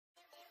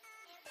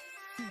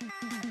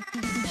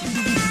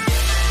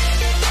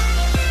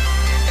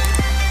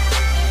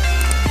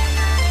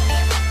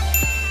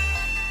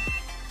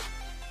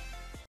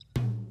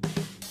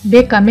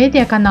БК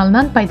медиа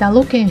каналынан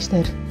пайдалуу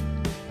кеңештер.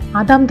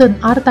 Адамдын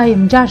ар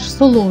дайым жаш,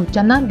 сулуу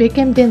жана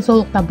бекем ден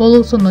соолукта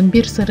болуусунун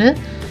бир сыры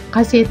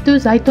касиеттүү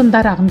зайтун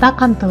дарагында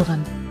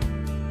камтылган.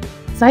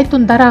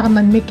 Зайтун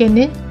дарагынын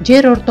мекени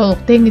жер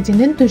ортолук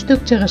деңизинин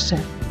түштүк чыгышы.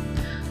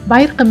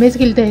 Байыркы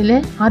мезгилде эле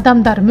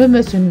адамдар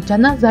мөмөсүн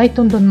жана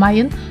зайтундун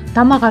майын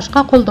тамак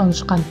ашка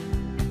колдонушкан.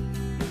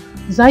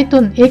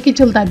 Зайтун 2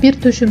 жылда бир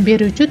түшүм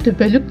берүүчү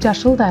түбөлүк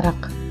жашыл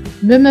дарак.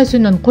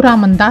 Мөмөсүнүн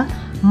курамында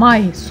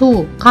май,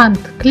 суу, кант,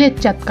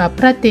 клетчатка,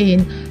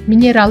 протеин,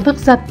 минералдык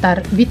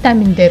заттар,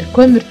 витаминдер,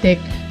 көмүртек,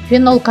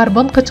 фенол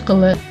карбон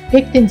кычкылы,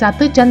 пектин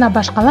заты жана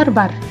башкалар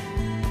бар.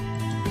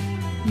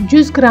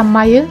 100 грамм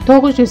майы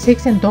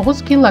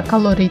 989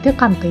 килокалорийди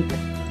камтыйт.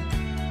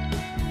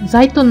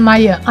 Зайтун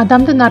майы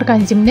адамдын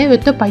организмине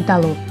өтө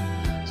пайдалуу.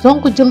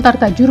 Соңку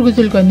жылдарда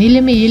жүргүзүлгөн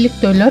илимий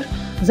иликтөөлөр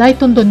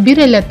зайтундун бир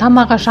эле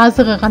тамак аш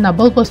азыгы гана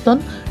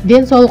болбостон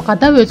ден соолукка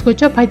да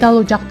өзгөчө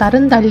пайдалуу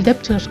жактарын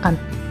далилдеп чыгышкан.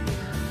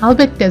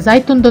 Албетте,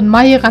 зайтундун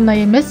майы гана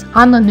эмес,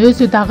 анын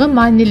өзү дагы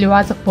маанилүү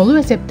азык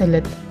болуп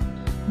эсептелет.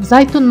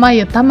 Зайтун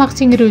майы тамак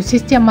сиңирүү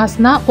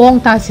системасына оң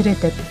таасир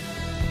этет.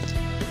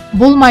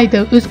 Бул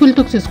майды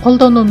үзгүлтүксүз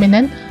колдонуу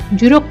менен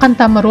жүрөк кан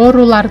тамыр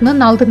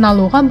ооруларынын алдын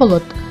алууга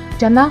болот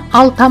жана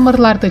ал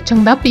тамырларды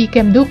чыңдап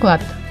ийкемдүү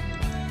кылат.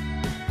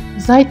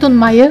 Зайтун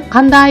майы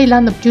канда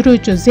айланып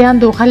жүрүүчү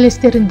зыяндуу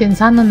холестериндин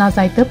санын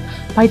азайтып,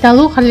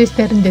 пайдалуу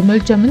холестериндин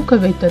мөлчөмүн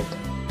көбөйтөт.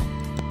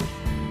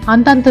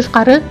 Андан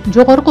тышкары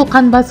жогорку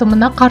кан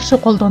басымына каршы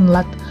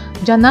колдонулат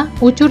жана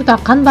учурда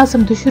кан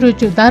басым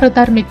түшүрүүчү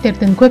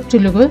дары-дармектердин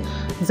көпчүлүгү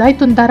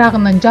зайтун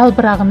дарагынын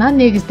жалбырагына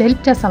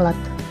негизделип жасалат.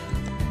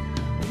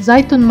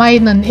 Зайтун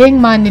майынын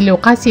эң маанилүү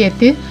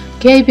касиети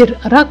кээ бир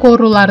рак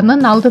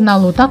ооруларынын алдын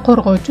алууда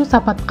коргоочу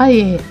сапатка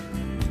ээ.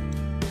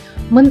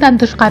 Мындан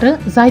тышкары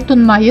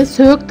зайтун майы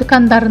сөөк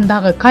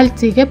ткандарындагы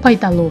кальцийге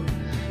пайдалуу.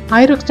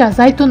 Айрыкча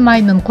зайтун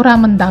майынын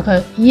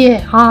курамындагы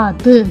Е, А,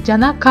 Д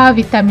жана К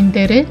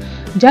витаминдери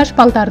жаш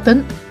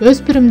балдардын,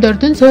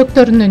 өспүрүмдөрдүн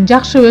сөөктөрүнүн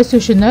жакшы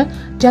өсүшүнө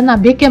жана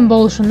бекем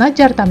болушуна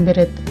жардам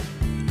берет.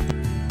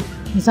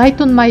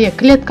 Зайтун майы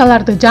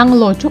клеткаларды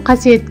жаңылоочу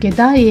касиетке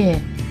да ээ.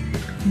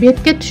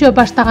 Бетке түшө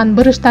баштаган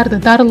бырыштарды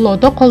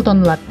дарылоодо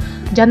колдонулат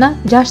жана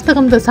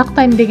жаштыгымды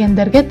сактайм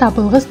дегендерге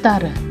табылгыс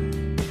дары.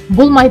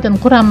 Бул майдын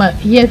курамы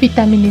Е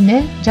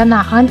витаминине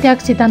жана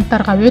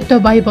антиоксиданттарга өтө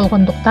бай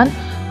болгондуктан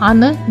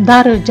аны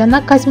дары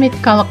жана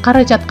косметикалык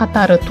каражат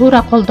катары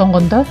туура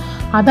колдонгондо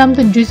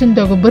адамдын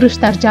жүзүндөгү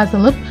бырыштар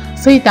жазылып,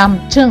 сыйдам,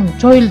 чың,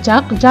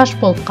 чоюлчак, жаш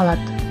болуп калат.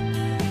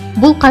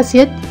 Бул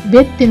касиет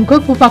беттин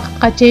көп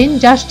убакытка чейин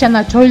жаш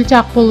жана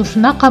чоюлчак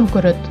болушуна кам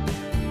көрөт.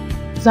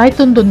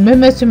 Зайтундун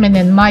мөмөсү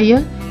менен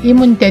майы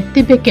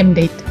иммунитетти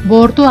бекемдейт,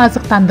 боорду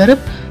азыктандырып,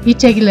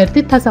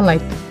 ичегилерди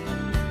тазалайт.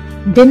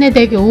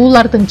 Денедеги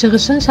уулардын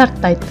чыгышын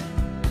шарттайт.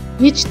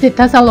 Ичти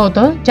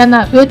тазалоодо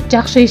жана өт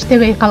жакшы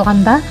иштебей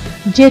калганда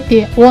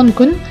 7-10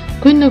 күн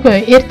күнүгө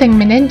эртең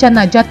менен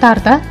жана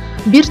жатаарда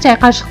 1 чай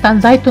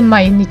кашыктан зайтун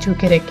майын ичүү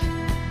керек.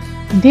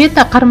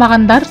 Диета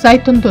кармагандар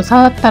зайтунду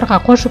салаттарга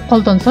кошуп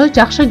колдонсо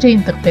жакшы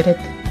жыйынтык берет.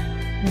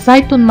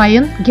 Зайтун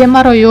майын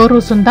геморрой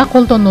оорусунда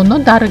колдонууну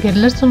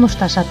дарыгерлер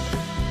сунушташат.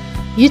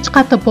 Ич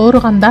катып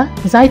ооруганда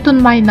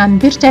зайтун майынан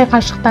 1 чай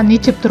кашыктан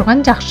ичип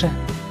турган жакшы.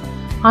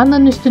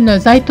 Анын үстүнө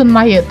зайтун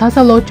майы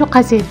тазалоочу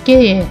касиетке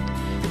ээ.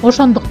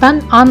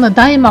 Ошондуктан аны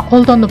дайыма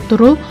колдонуп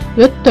туруу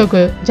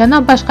өттөгү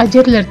жана башка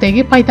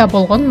жерлердеги пайда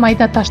болгон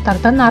майда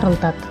таштардан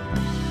арылтат.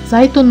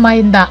 Зайтун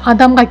майында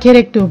адамга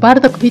керектүү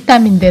бардык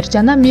витаминдер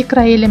жана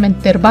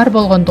микроэлементтер бар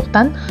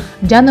болгондуктан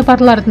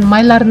жаныбарлардын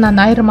майларынан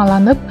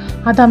айырмаланып,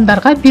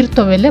 адамдарга бир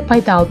топ эле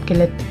пайда алып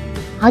келет.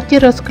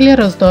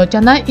 Атеросклероздо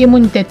жана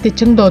иммунитетти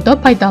чыңдоодо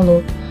пайдалуу.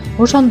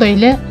 Ошондой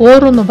эле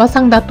ооруну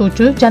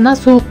басаңдатуучу жана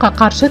суукка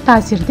каршы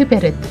таасирди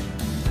берет.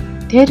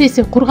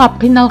 Териси кургап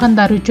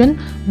кыйналгандар үчүн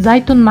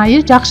зайтун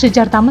майы жакшы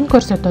жардамын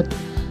көрсөтөт.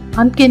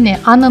 Анткени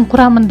анын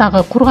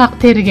курамындагы кургак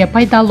териге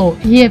пайдалуу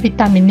Е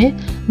витамини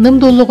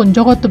нымдуулугун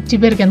жоготуп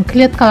жиберген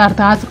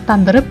клеткаларды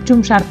азыктандырып,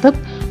 жумшартып,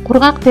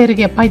 кургак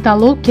териге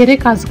пайдалуу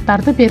керек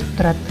азыктарды берип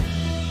турат.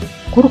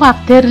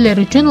 Кургак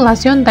терилер үчүн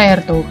лосьон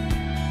даярдоо.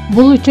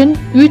 Бул үчүн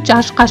 3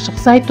 аш кашык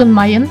зайтун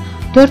майын,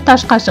 4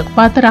 аш кашык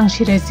бадыраң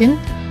ширесин,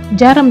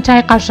 жарым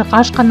чай кашык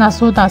ашкана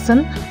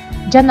соодасын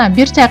жана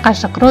 1 чай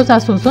кашык роза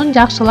суусун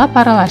жакшылап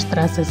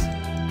аралаштырасыз.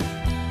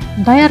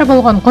 Даяр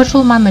болгон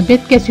кошулманы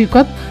бетке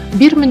сүйкөп,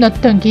 1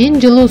 мүнөттөн кийин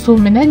жылуу суу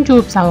менен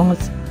жууп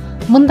салыңыз.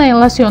 Мындай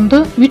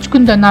лосьонду 3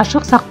 күндөн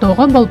ашык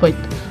сактоого болбойт.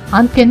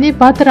 Анткени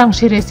бадыраң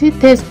ширеси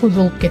тез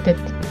бузулуп кетет.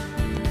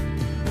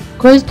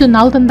 Көздүн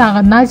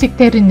алдындагы назик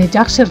терини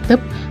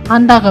жакшыртып,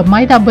 андагы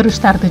майда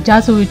бырыштарды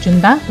жазуу үчүн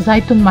да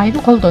зайтун майын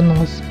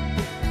колдонуңуз.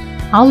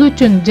 Ал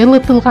үчүн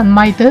жылытылган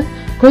майды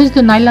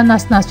көздүн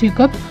айланасына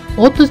сүйкөп,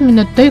 30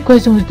 мүнөттөй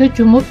көзүңүздү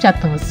жумуп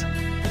жатыңыз.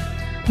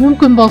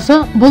 Мүмкүн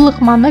болсо, бул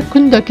ыкманы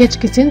күндө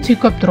кечкисин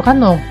сүйкөп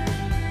турган оң.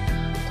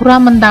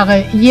 Курамындагы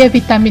Е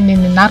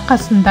витамининин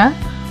аркасында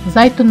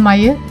Зайтун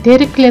майы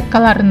тери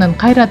клеткаларынын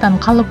кайрадан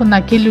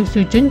калыбына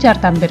келүүсү үчүн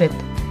жардам берет.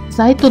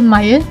 Зайтун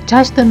майы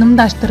чачты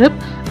нымдаштырып,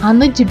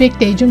 аны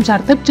жибектей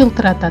жумшартып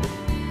жылтыратат.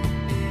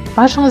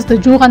 Башыңызды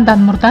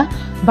жуугандан мурда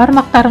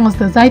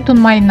бармактарыңызды зайтун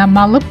майына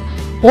малып,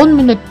 10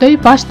 мүнөттөй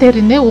баш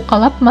терини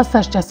укалап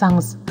массаж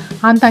жасаңыз.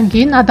 Андан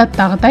кийин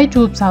адаттагыдай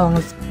жууп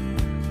салыңыз.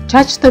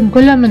 Чачтын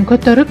көлөмүн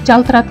көтөрүп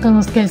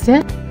жалтыраткыңыз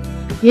келсе,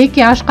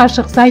 2 аш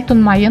кашык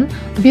зайтун майын,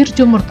 1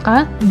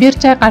 жумуртка, 1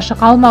 чай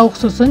кашык алма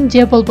уксусун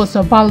же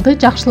болбосо балды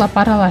жакшылап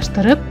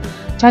аралаштырып,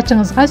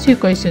 чачыңызга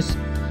сүйкөйсүз.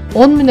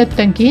 10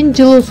 мүнөттөн кийин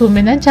жылуу суу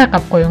менен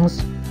чайкап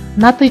коюңуз.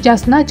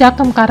 Натыйжасына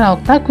жакынкы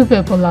аралыкта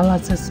күбө боло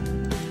аласыз.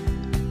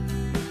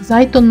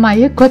 Зайтун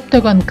майы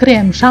көптөгөн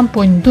крем,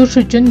 шампунь, душ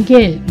үчүн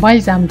гель,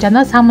 бальзам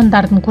жана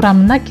самындардын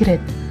курамына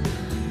кирет.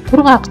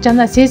 Кургак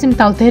жана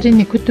сезимтал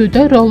терини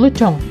күтүүдө ролу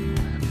чоң.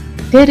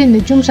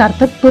 Терини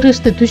жумшартып,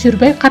 бырышты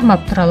түшүрбөй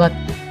кармап тура алат.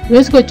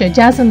 Өзгөчө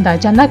жазында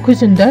жана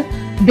күзүндө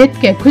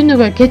бетке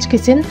күнүгө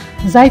кечкисин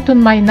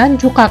зайтун майынан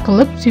жука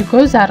кылып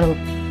сүйкөө зарыл.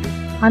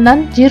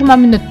 Анан 20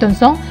 мүнөттөн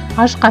соң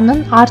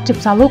ашканын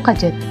арчып салуу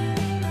кажет.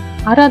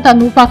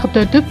 Арадан убакыт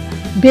өтүп,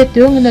 бет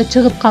өңүнө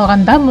чыгып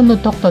калганда муну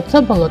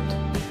токтотсо болот.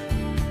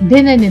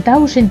 Денени да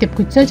ушинтип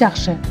күтсө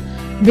жакшы.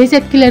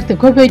 Безеткилерди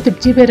көбөйтүп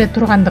жибере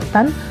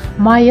тургандыктан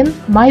майын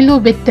майлуу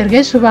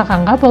беттерге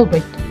шыбаганга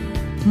болбойт.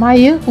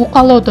 Майы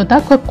укалоодо да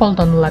көп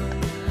колдонулат.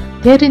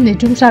 Терини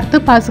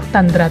жумшартып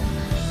азыктандырат.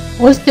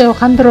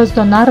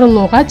 Остеохондроздон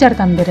арылууга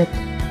жардам берет.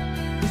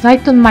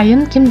 Зайтун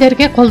майын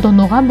кимдерге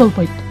колдонууга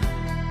болбойт?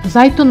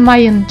 Зайтун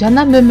майын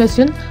жана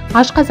мөмөсүн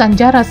ашказан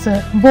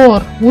жарасы,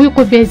 боор,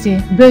 уйку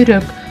бези,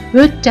 бөйрөк,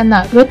 өт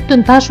жана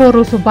өттүн таш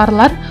оорусу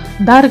барлар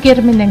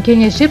дарыгер менен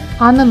кеңешип,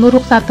 анын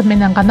уруксаты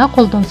менен гана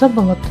колдонсо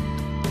болот.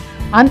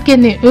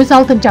 Анткени өз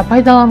алдынча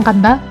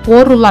пайдаланганда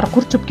оорулар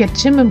курчуп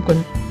кетиши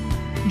мүмкүн.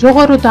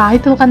 Жогоруда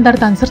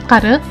айтылгандардан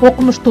сырткары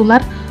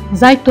окумуштуулар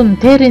зайтун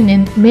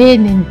теринин,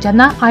 мээнин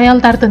жана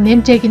аялдардын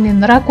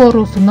эмчегинин рак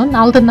оорусунун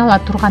алдын ала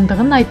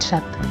тургандыгын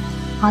айтышат.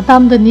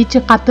 Адамдын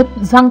ичи катып,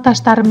 заң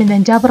таштары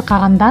менен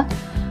жабыркаганда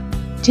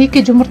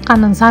чийки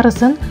жумуртканын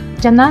сарысын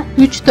жана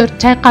 3-4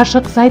 чай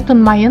кашык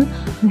зайтун майын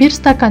 1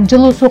 стакан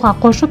жылуу сууга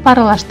кошуп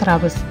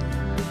аралаштырабыз.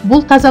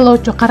 Бул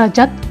тазалоочу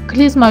каражат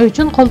клизма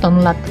үчүн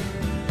колдонулат.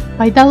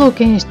 Пайдалуу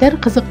кеңештер,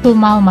 кызыктуу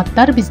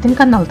маалыматтар биздин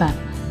каналда.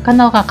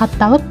 Каналга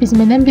катталып, биз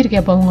менен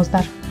бирге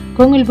болуңуздар.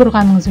 Көңүл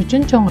бурганыңыз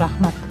үчүн чоң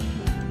рахмат.